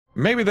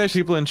maybe those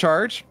people in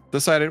charge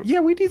decided, yeah,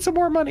 we need some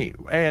more money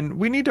and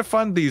we need to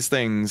fund these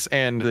things.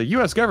 And the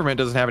US government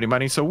doesn't have any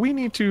money, so we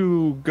need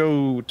to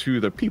go to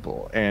the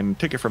people and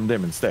take it from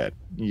them instead.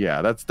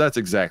 Yeah, that's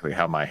exactly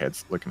how my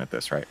head's looking at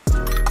this, right?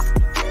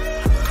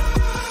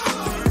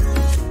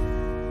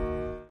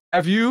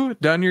 Have you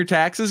done your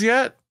taxes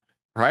yet?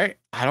 Right?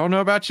 I don't know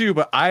about you,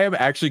 but I am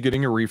actually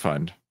getting a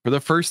refund for the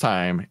first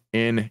time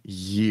in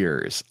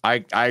years.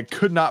 I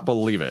could not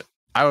believe it.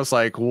 I was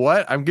like,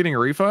 what? I'm getting a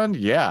refund?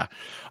 Yeah.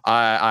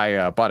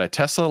 I bought a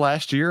Tesla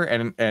last year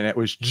and it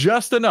was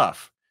just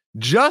enough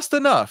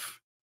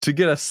to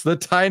get us the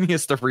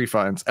tiniest of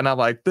refunds. And I'm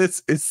like,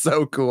 this is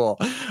so cool.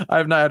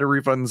 I've not had a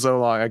refund in so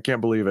long. I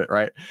can't believe it,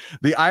 right?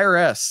 The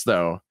IRS,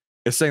 though,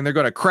 is saying they're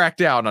going to crack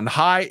down on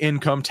high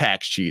income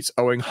tax cheats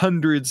owing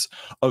hundreds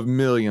of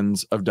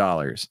millions of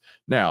dollars.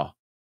 Now,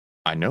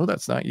 I know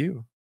that's not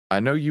you. I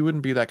know you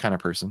wouldn't be that kind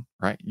of person,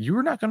 right?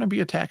 You're not going to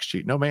be a tax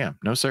cheat. No, ma'am.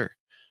 No, sir.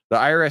 The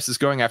IRS is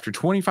going after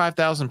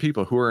 25,000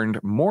 people who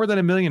earned more than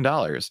 $1 million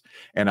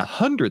and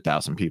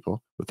 100,000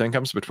 people with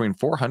incomes between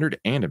 400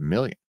 and $1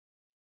 million.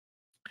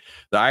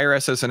 The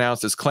IRS has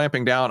announced it's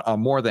clamping down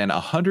on more than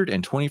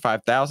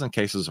 125,000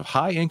 cases of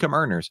high-income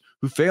earners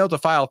who failed to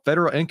file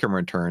federal income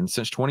returns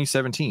since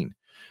 2017,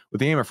 with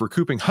the aim of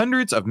recouping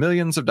hundreds of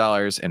millions of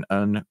dollars in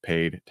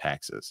unpaid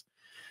taxes.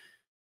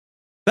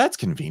 That's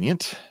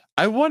convenient.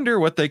 I wonder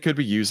what they could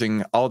be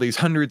using all these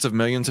hundreds of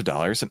millions of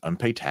dollars in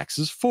unpaid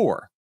taxes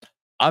for.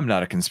 I'm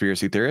not a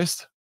conspiracy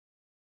theorist.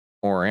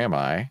 Or am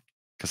I?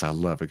 Because I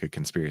love a good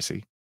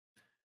conspiracy.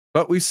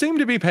 But we seem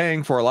to be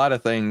paying for a lot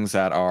of things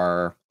that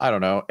are, I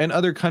don't know, in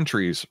other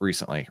countries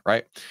recently,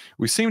 right?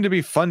 We seem to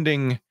be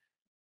funding,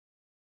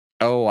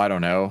 I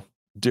don't know,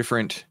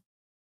 different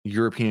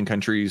European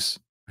countries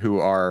who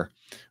are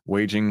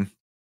waging,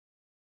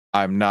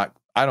 I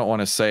don't want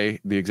to say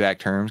the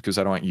exact terms because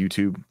I don't want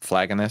YouTube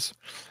flagging this.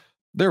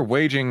 They're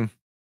waging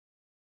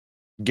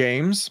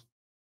games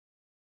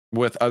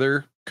with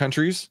other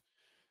countries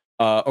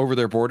over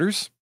their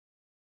borders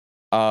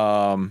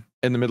in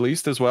the Middle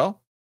East as well.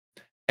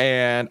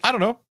 And I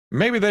don't know,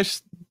 maybe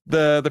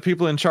the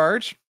people in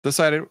charge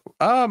decided,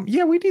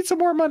 yeah, we need some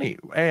more money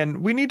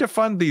and we need to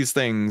fund these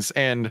things.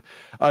 And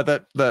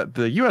that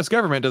the US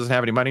government doesn't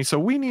have any money, so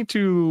we need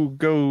to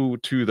go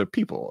to the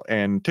people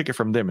and take it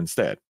from them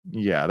instead.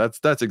 Yeah,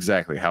 that's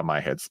exactly how my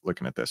head's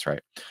looking at this,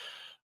 right?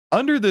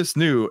 Under this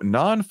new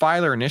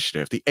non-filer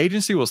initiative, the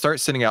agency will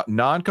start sending out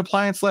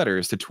non-compliance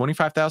letters to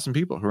 25,000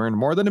 people who earn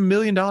more than $1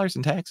 million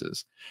in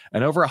taxes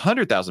and over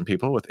 100,000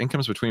 people with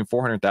incomes between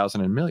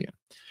 400,000 and $1 million.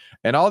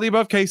 In all the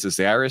above cases,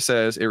 the IRS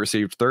says it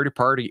received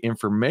third-party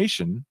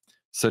information,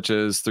 such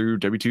as through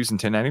W-2s and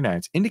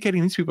 1099s,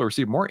 indicating these people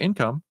received more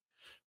income,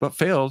 but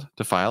failed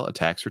to file a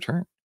tax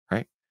return,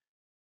 right?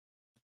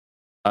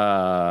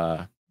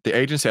 The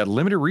agency had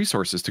limited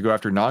resources to go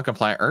after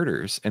non-compliant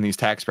earners in these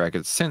tax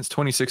brackets since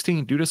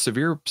 2016 due to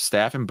severe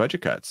staff and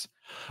budget cuts.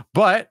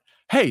 But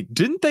hey,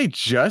 didn't they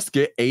just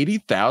get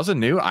 80,000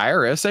 new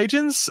IRS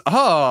agents?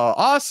 Oh,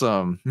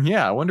 awesome.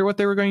 Yeah, I wonder what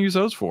they were going to use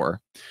those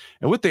for.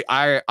 And with the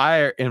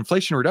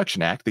Inflation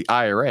Reduction Act, the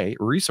IRA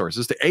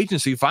resources, the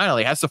agency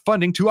finally has the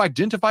funding to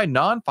identify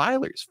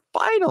non-filers.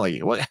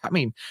 Finally. Well, I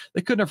mean,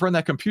 they couldn't have run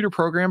that computer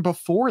program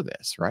before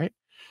this, right?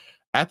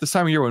 At this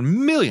time of year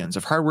when millions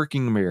of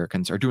hardworking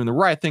Americans are doing the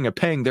right thing of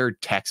paying their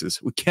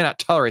taxes, we cannot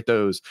tolerate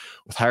those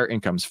with higher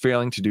incomes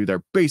failing to do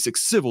their basic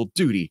civil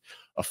duty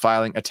of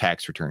filing a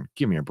tax return.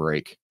 Give me a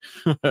break.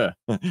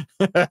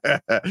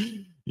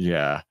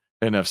 Yeah,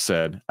 enough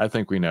said. I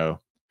think we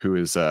know who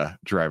is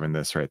driving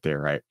this right there,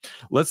 right?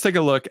 Let's take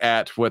a look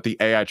at what the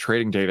AI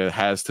trading data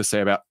has to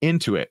say about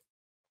Intuit.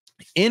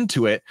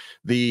 Intuit,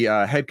 the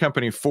head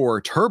company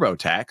for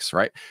TurboTax,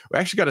 right? We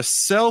actually got a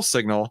sell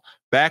signal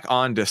back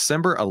on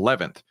December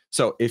 11th.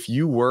 So if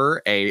you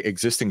were a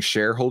existing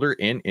shareholder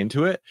in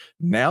Intuit,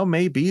 now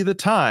may be the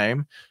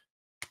time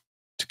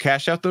to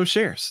cash out those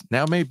shares.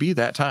 Now may be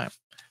that time.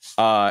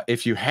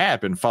 If you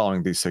had been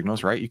following these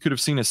signals, right, you could have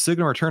seen a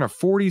signal return of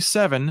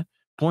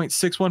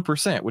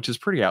 47.61%, which is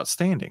pretty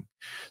outstanding.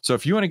 So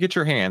if you want to get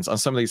your hands on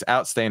some of these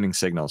outstanding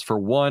signals for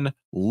one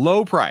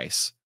low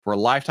price for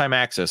lifetime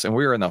access, and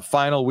we are in the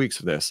final weeks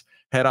of this,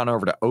 head on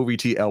over to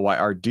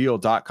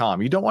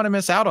OVTLYRdeal.com. You don't want to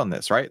miss out on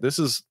this, right? This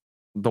is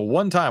the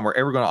one time we're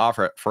ever going to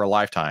offer it for a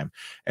lifetime,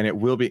 and it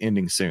will be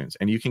ending soon.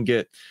 And you can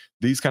get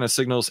these kind of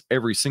signals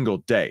every single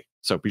day.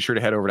 So be sure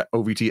to head over to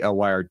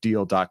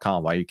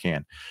OVTLYRdeal.com while you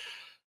can.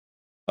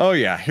 Oh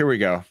yeah, here we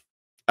go.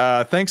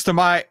 Thanks to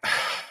my...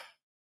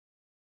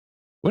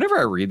 Whenever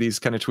I read these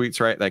kind of tweets,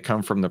 right, that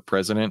come from the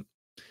president,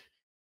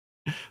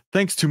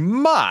 thanks to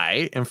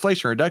my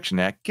Inflation Reduction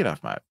Act, get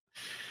off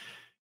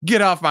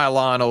my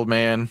lawn, old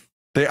man.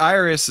 The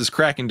IRS is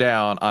cracking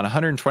down on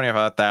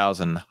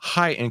 125,000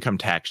 high-income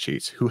tax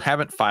cheats who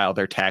haven't filed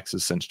their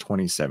taxes since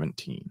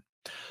 2017.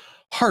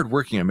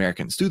 Hardworking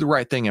Americans do the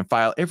right thing and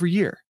file every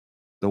year.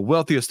 The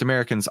wealthiest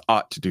Americans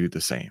ought to do the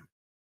same.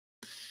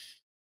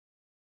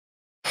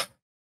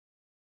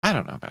 I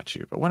don't know about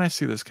you, but when I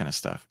see this kind of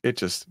stuff, it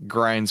just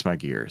grinds my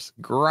gears,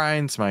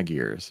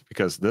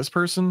 because this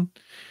person,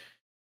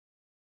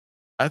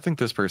 I think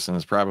this person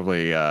is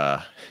probably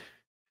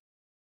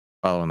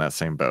following that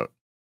same boat.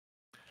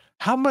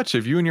 How much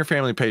have you and your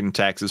family paid in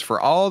taxes for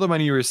all the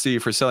money you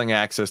received for selling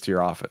access to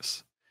your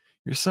office?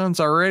 Your son's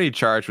already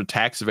charged with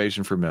tax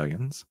evasion for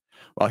millions,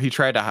 while he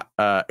tried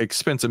to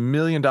expense $1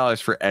 million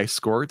for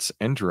escorts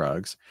and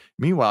drugs.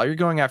 Meanwhile, you're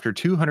going after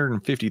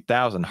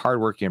 250,000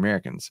 hardworking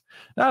Americans.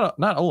 Not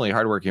only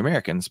hardworking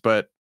Americans,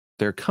 but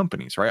their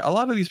companies, right? A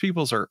lot of these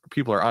people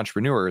are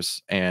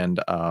entrepreneurs, and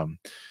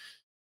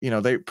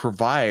they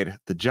provide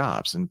the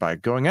jobs. And by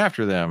going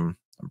after them,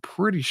 I'm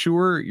pretty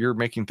sure you're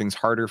making things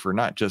harder for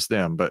not just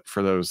them, but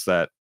for those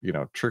that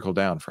trickle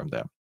down from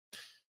them.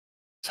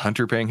 Is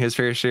Hunter paying his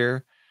fair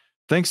share?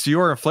 Thanks to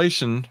your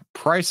inflation,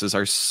 prices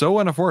are so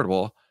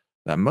unaffordable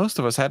that most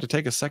of us had to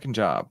take a second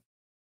job.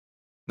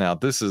 Now,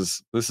 this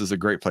is a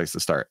great place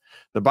to start.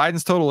 The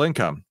Biden's total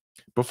income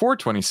before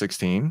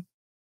 2016,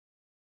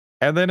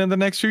 and then in the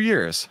next few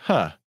years,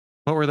 what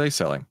were they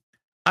selling?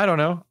 I don't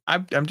know.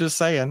 I'm just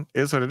saying,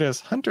 is what it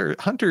is. Hunter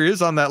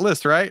is on that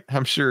list, right?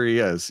 I'm sure he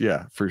is.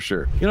 Yeah, for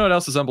sure. You know what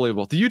else is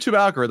unbelievable? The YouTube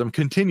algorithm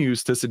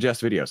continues to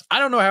suggest videos. I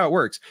don't know how it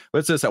works, but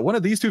it says that one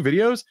of these 2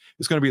 videos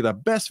is going to be the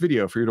best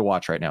video for you to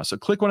watch right now. So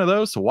click one of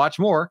those to watch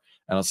more,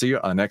 and I'll see you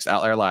on the next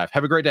OVTLYR Live.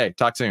 Have a great day.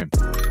 Talk soon.